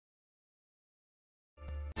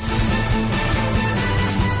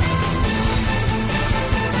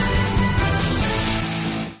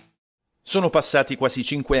Sono passati quasi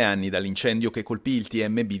 5 anni dall'incendio che colpì il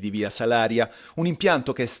TMB di Via Salaria, un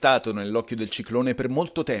impianto che è stato nell'occhio del ciclone per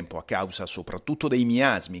molto tempo a causa soprattutto dei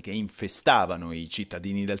miasmi che infestavano i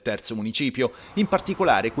cittadini del terzo municipio, in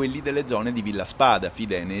particolare quelli delle zone di Villa Spada,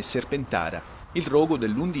 Fidene e Serpentara. Il rogo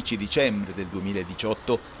dell'11 dicembre del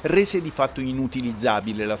 2018 rese di fatto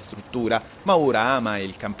inutilizzabile la struttura, ma ora Ama e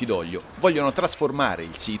il Campidoglio vogliono trasformare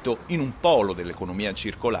il sito in un polo dell'economia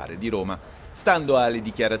circolare di Roma. Stando alle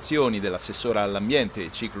dichiarazioni dell'assessora all'ambiente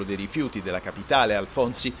e ciclo dei rifiuti della capitale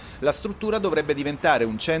Alfonsi, la struttura dovrebbe diventare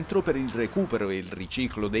un centro per il recupero e il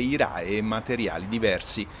riciclo dei RAE e materiali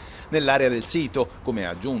diversi. Nell'area del sito, come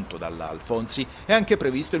aggiunto dalla Alfonsi, è anche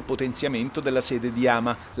previsto il potenziamento della sede di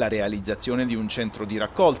Ama, la realizzazione di un centro di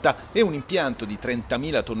raccolta e un impianto di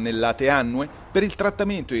 30.000 tonnellate annue per il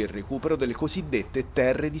trattamento e il recupero delle cosiddette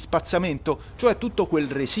terre di spazzamento, cioè tutto quel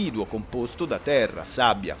residuo composto da terra,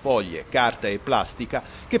 sabbia, foglie, carta e plastica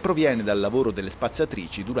che proviene dal lavoro delle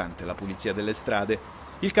spazzatrici durante la pulizia delle strade.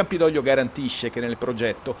 Il Campidoglio garantisce che nel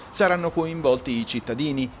progetto saranno coinvolti i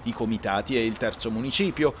cittadini, i comitati e il terzo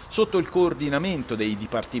municipio, sotto il coordinamento dei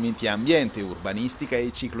dipartimenti ambiente, urbanistica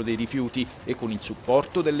e ciclo dei rifiuti e con il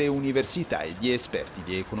supporto delle università e di esperti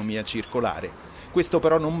di economia circolare. Questo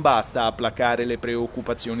però non basta a placare le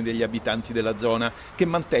preoccupazioni degli abitanti della zona, che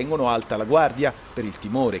mantengono alta la guardia per il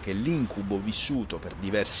timore che l'incubo vissuto per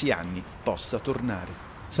diversi anni possa tornare.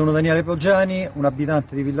 Sono Daniele Poggiani, un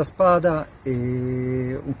abitante di Villa Spada e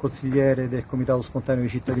un consigliere del Comitato Spontaneo dei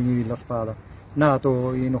Cittadini di Villa Spada,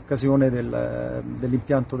 nato in occasione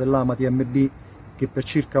dell'impianto dell'Ama TMB che per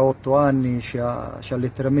circa 8 anni ci ha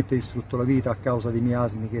letteralmente distrutto la vita a causa dei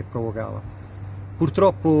miasmi che provocava.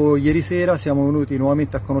 Purtroppo ieri sera siamo venuti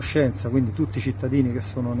nuovamente a conoscenza, quindi tutti i cittadini che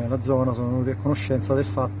sono nella zona sono venuti a conoscenza del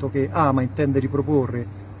fatto che Ama intende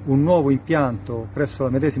riproporre un nuovo impianto presso la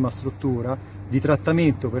medesima struttura di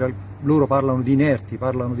trattamento, loro parlano di inerti,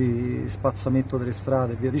 parlano di spazzamento delle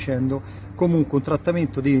strade e via dicendo, comunque un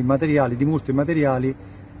trattamento di materiali, di molti materiali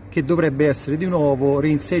che dovrebbe essere di nuovo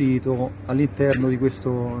reinserito all'interno di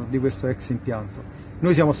questo ex impianto.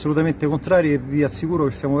 Noi siamo assolutamente contrari e vi assicuro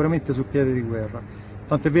che siamo veramente sul piede di guerra.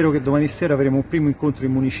 Tant'è vero che domani sera avremo un primo incontro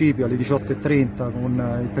in municipio alle 18:30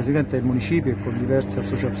 con il presidente del municipio e con diverse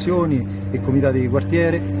associazioni e comitati di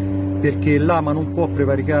quartiere, perché l'Ama non può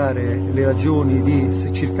prevaricare le ragioni di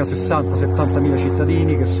circa 60-70 mila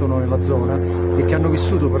cittadini che sono nella zona e che hanno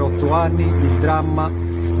vissuto per 8 anni il dramma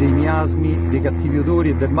dei miasmi, dei cattivi odori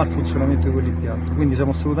e del malfunzionamento di quell'impianto. Quindi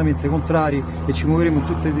siamo assolutamente contrari e ci muoveremo in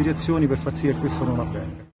tutte le direzioni per far sì che questo non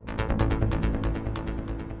avvenga.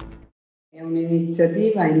 È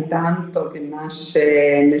un'iniziativa intanto che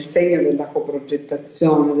nasce nel segno della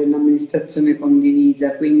coprogettazione, dell'amministrazione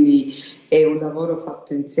condivisa, quindi è un lavoro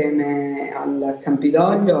fatto insieme al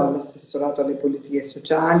Campidoglio, all'assessorato alle politiche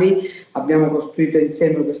sociali. Abbiamo costruito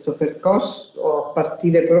insieme questo percorso a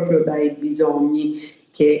partire proprio dai bisogni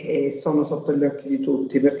che sono sotto gli occhi di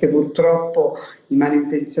tutti, perché purtroppo i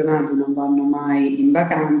malintenzionati non vanno mai in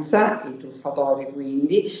vacanza, i truffatori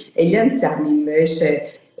quindi, e gli anziani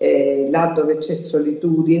invece là dove c'è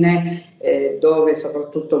solitudine, dove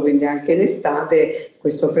soprattutto quindi anche in estate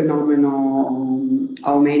questo fenomeno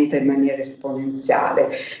aumenta in maniera esponenziale.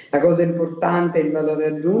 La cosa importante, il valore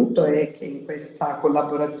aggiunto è che in questa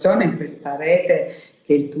collaborazione, in questa rete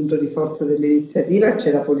che è il punto di forza dell'iniziativa,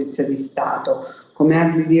 c'è la Polizia di Stato. Come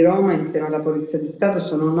Agli di Roma, insieme alla Polizia di Stato,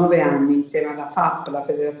 sono 9 anni, insieme alla FAP, la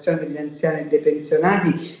Federazione degli Anziani e dei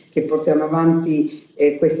Pensionati, che portiamo avanti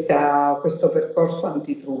questo percorso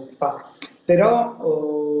antitruffa.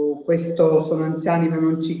 Però questo sono anziani ma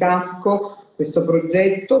non ci casco, questo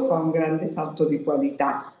progetto fa un grande salto di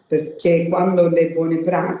qualità, perché quando le buone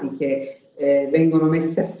pratiche vengono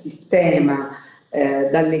messe a sistema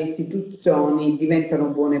dalle istituzioni diventano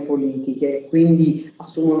buone politiche, quindi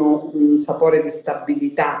assumono un sapore di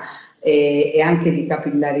stabilità e anche di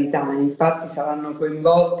capillarità. Infatti saranno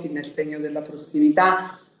coinvolti nel segno della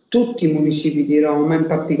prossimità tutti i municipi di Roma, in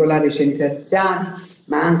particolare i centri anziani,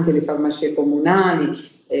 ma anche le farmacie comunali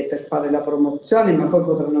per fare la promozione, ma poi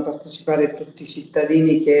potranno partecipare tutti i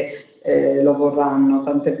cittadini che lo vorranno,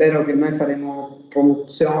 tant'è vero che noi faremo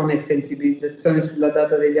promozione e sensibilizzazione sulla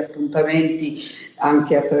data degli appuntamenti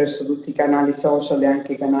anche attraverso tutti i canali social e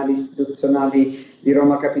anche i canali istituzionali di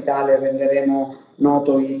Roma Capitale, renderemo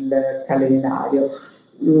noto il calendario.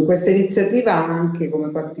 Questa iniziativa ha anche come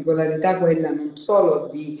particolarità quella non solo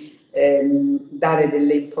di dare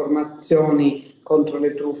delle informazioni contro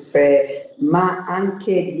le truffe, ma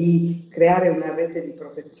anche di creare una rete di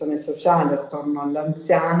protezione sociale attorno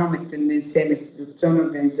all'anziano, mettendo insieme istituzioni,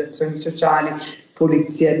 organizzazioni sociali,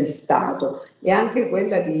 polizia di Stato, e anche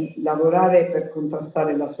quella di lavorare per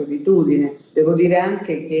contrastare la solitudine. Devo dire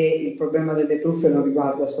anche che il problema delle truffe non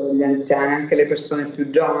riguarda solo gli anziani, anche le persone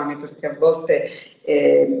più giovani, perché a volte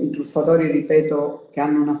i truffatori, ripeto, che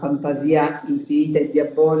hanno una fantasia infinita e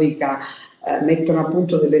diabolica, mettono a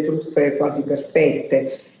punto delle truffe quasi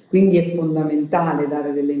perfette. Quindi è fondamentale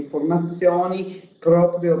dare delle informazioni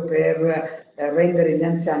proprio per rendere gli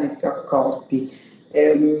anziani più accorti.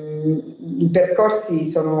 I percorsi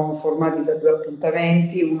sono formati da 2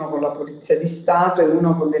 appuntamenti, uno con la Polizia di Stato e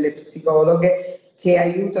uno con delle psicologhe che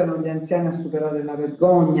aiutano gli anziani a superare la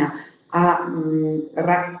vergogna, a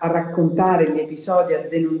raccontare gli episodi, a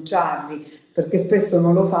denunciarli, perché spesso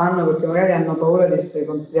non lo fanno perché magari hanno paura di essere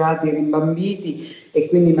considerati rimbambiti e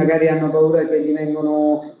quindi magari hanno paura che gli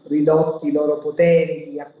vengano ridotti i loro poteri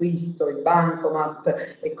di acquisto, il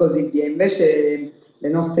bancomat e così via. Invece le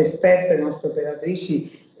nostre esperte, le nostre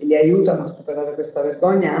operatrici li aiutano a superare questa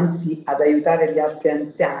vergogna, anzi ad aiutare gli altri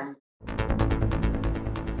anziani.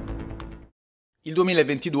 Il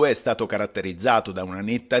 2022 è stato caratterizzato da una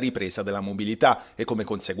netta ripresa della mobilità e come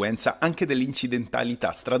conseguenza anche dell'incidentalità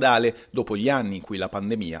stradale dopo gli anni in cui la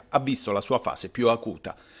pandemia ha visto la sua fase più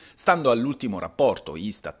acuta. Stando all'ultimo rapporto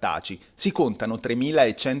Istat-ACI, si contano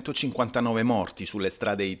 3.159 morti sulle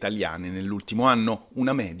strade italiane nell'ultimo anno,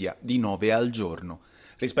 una media di 9 al giorno.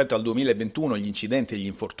 Rispetto al 2021 gli incidenti e gli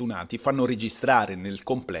infortunati fanno registrare nel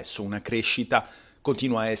complesso una crescita.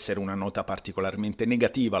 Continua a essere una nota particolarmente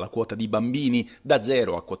negativa la quota di bambini da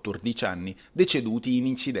 0 a 14 anni deceduti in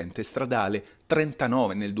incidente stradale,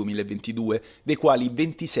 39 nel 2022, dei quali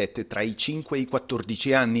 27 tra i 5 e i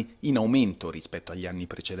 14 anni, in aumento rispetto agli anni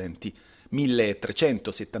precedenti.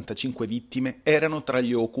 1.375 vittime erano tra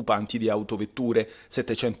gli occupanti di autovetture,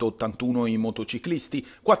 781 i motociclisti,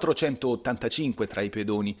 485 tra i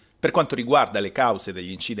pedoni. Per quanto riguarda le cause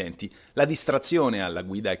degli incidenti, la distrazione alla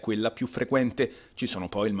guida è quella più frequente, ci sono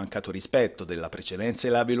poi il mancato rispetto della precedenza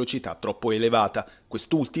e la velocità troppo elevata.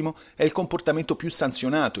 Quest'ultimo è il comportamento più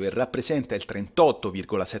sanzionato e rappresenta il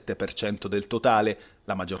 38,7% del totale.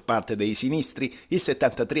 La maggior parte dei sinistri, il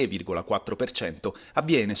 73,4%,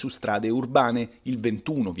 avviene su strade urbane, il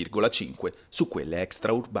 21,5% su quelle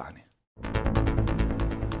extraurbane.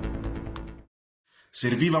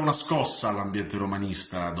 Serviva una scossa all'ambiente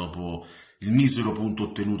romanista dopo il misero punto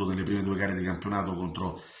ottenuto nelle prime 2 gare di campionato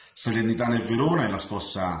contro Salernitana e Verona, e la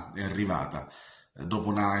scossa è arrivata. Dopo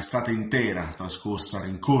una estate intera trascorsa a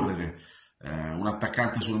rincorrere un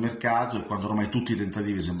attaccante sul mercato, e quando ormai tutti i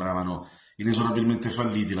tentativi sembravano inesorabilmente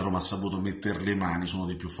falliti, la Roma ha saputo mettere le mani su uno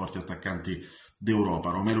dei più forti attaccanti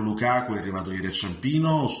d'Europa. Romelu Lukaku è arrivato ieri a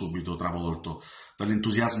Ciampino, subito travolto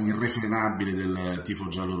dall'entusiasmo irrefrenabile del tifo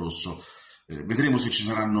giallorosso. Vedremo se ci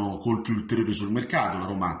saranno colpi ulteriori sul mercato. La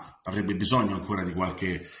Roma avrebbe bisogno ancora di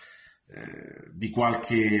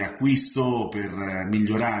qualche acquisto per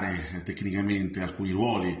migliorare tecnicamente alcuni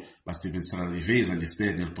ruoli, basti pensare alla difesa, agli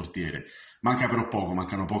esterni, al portiere. Manca però poco,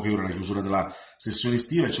 mancano poche ore alla chiusura della sessione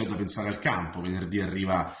estiva e c'è da pensare al campo. Venerdì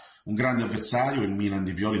arriva un grande avversario, il Milan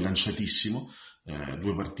di Pioli, lanciatissimo,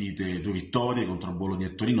 2 partite, 2 vittorie contro Bologna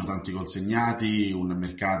e Torino, tanti gol segnati, un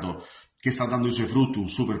mercato che sta dando i suoi frutti, un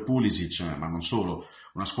super Pulisic, ma non solo,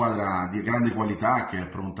 una squadra di grande qualità che è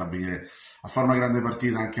pronta a fare una grande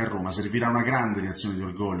partita anche a Roma. Servirà una grande reazione di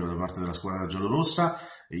orgoglio da parte della squadra giallorossa,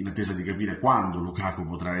 in attesa di capire quando Lukaku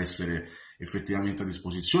potrà essere effettivamente a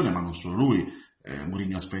disposizione, ma non solo lui.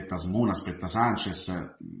 Mourinho aspetta Smona, aspetta Sanchez.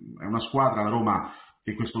 È una squadra, la Roma,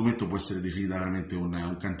 che in questo momento può essere definita veramente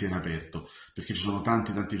un cantiere aperto, perché ci sono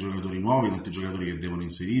tanti giocatori nuovi, tanti giocatori che devono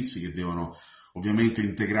inserirsi, che devono ovviamente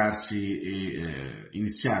integrarsi e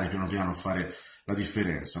iniziare piano piano a fare la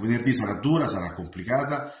differenza. Venerdì sarà dura, sarà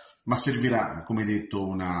complicata, ma servirà, come detto,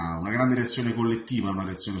 una grande reazione collettiva, una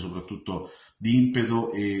reazione soprattutto di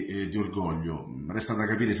impeto e di orgoglio. Resta da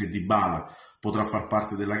capire se Dybala potrà far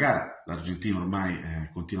parte della gara. L'Argentino ormai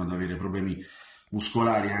continua ad avere problemi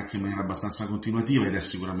muscolari anche in maniera abbastanza continuativa ed è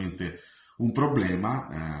sicuramente un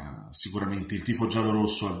problema. Sicuramente il tifo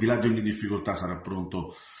giallorosso, al di là di ogni difficoltà, sarà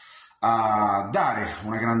pronto a dare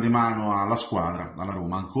una grande mano alla squadra, alla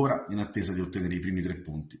Roma, ancora in attesa di ottenere i primi 3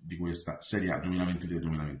 punti di questa Serie A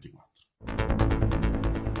 2023-2024.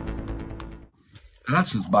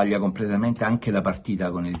 Lazio sbaglia completamente anche la partita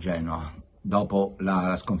con il Genoa. Dopo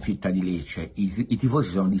la sconfitta di Lecce, i tifosi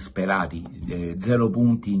sono disperati, 0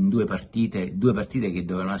 punti in 2 partite che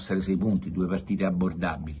dovevano essere 6 punti, 2 partite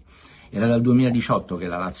abbordabili. Era dal 2018 che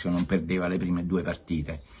la Lazio non perdeva le prime 2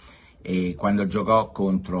 partite. quando giocò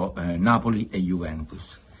contro Napoli e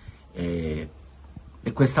Juventus. E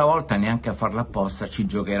questa volta neanche a farla apposta ci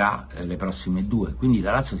giocherà le prossime 2, quindi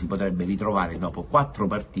la Lazio si potrebbe ritrovare dopo 4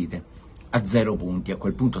 partite a 0 punti, a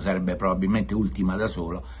quel punto sarebbe probabilmente ultima da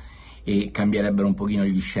solo e cambierebbero un pochino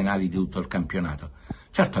gli scenari di tutto il campionato.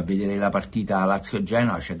 Certo, a vedere la partita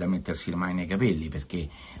Lazio-Genoa c'è da mettersi le mani nei capelli, perché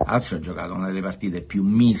la Lazio ha giocato una delle partite più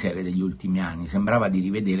misere degli ultimi anni, sembrava di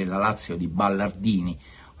rivedere la Lazio di Ballardini,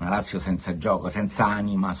 una Lazio senza gioco, senza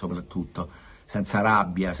anima soprattutto, senza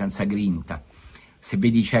rabbia, senza grinta. Se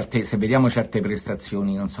vediamo certe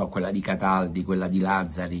prestazioni, non so, quella di Cataldi, quella di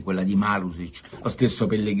Lazzari, quella di Marusic, lo stesso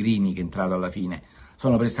Pellegrini che è entrato alla fine,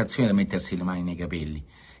 sono prestazioni da mettersi le mani nei capelli.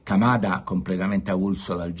 Kamada completamente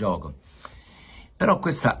avulso dal gioco. Però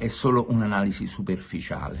questa è solo un'analisi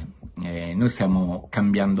superficiale. Noi stiamo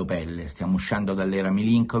cambiando pelle, stiamo uscendo dall'era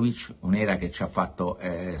Milinkovic, un'era che ci ha fatto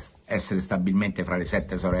essere stabilmente fra le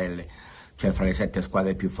 7 sorelle, cioè fra le 7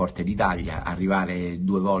 squadre più forti d'Italia, arrivare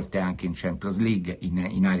 2 volte anche in Champions League,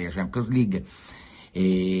 in area Champions League,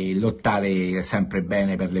 e lottare sempre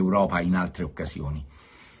bene per l'Europa in altre occasioni.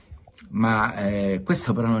 Ma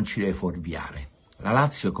questo però non ci deve fuorviare. La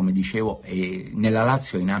Lazio, come dicevo, nella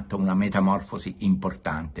Lazio è in atto una metamorfosi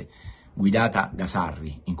importante, guidata da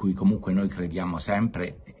Sarri, in cui comunque noi crediamo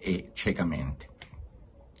sempre e ciecamente.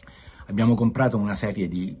 Abbiamo comprato una serie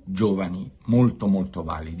di giovani molto molto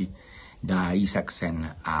validi, da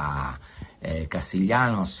Isaksen a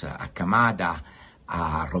Castiglianos, a Kamada,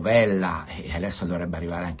 a Rovella, e adesso dovrebbe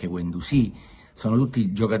arrivare anche Guendouzi. Sono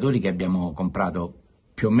tutti giocatori che abbiamo comprato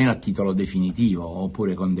più o meno a titolo definitivo,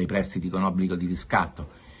 oppure con dei prestiti con obbligo di riscatto.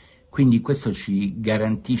 Quindi questo ci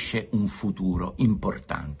garantisce un futuro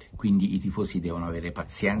importante, quindi i tifosi devono avere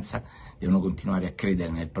pazienza, devono continuare a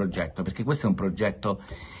credere nel progetto, perché questo è un progetto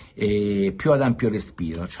più ad ampio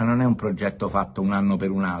respiro, cioè non è un progetto fatto un anno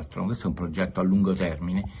per un altro, questo è un progetto a lungo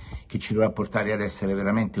termine che ci dovrà portare ad essere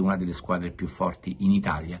veramente una delle squadre più forti in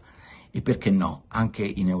Italia e, perché no, anche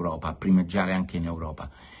in Europa, a primeggiare anche in Europa.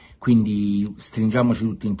 Quindi stringiamoci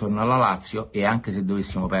tutti intorno alla Lazio, e anche se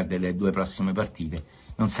dovessimo perdere le 2 prossime partite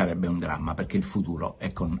non sarebbe un dramma, perché il futuro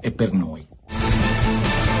è per noi.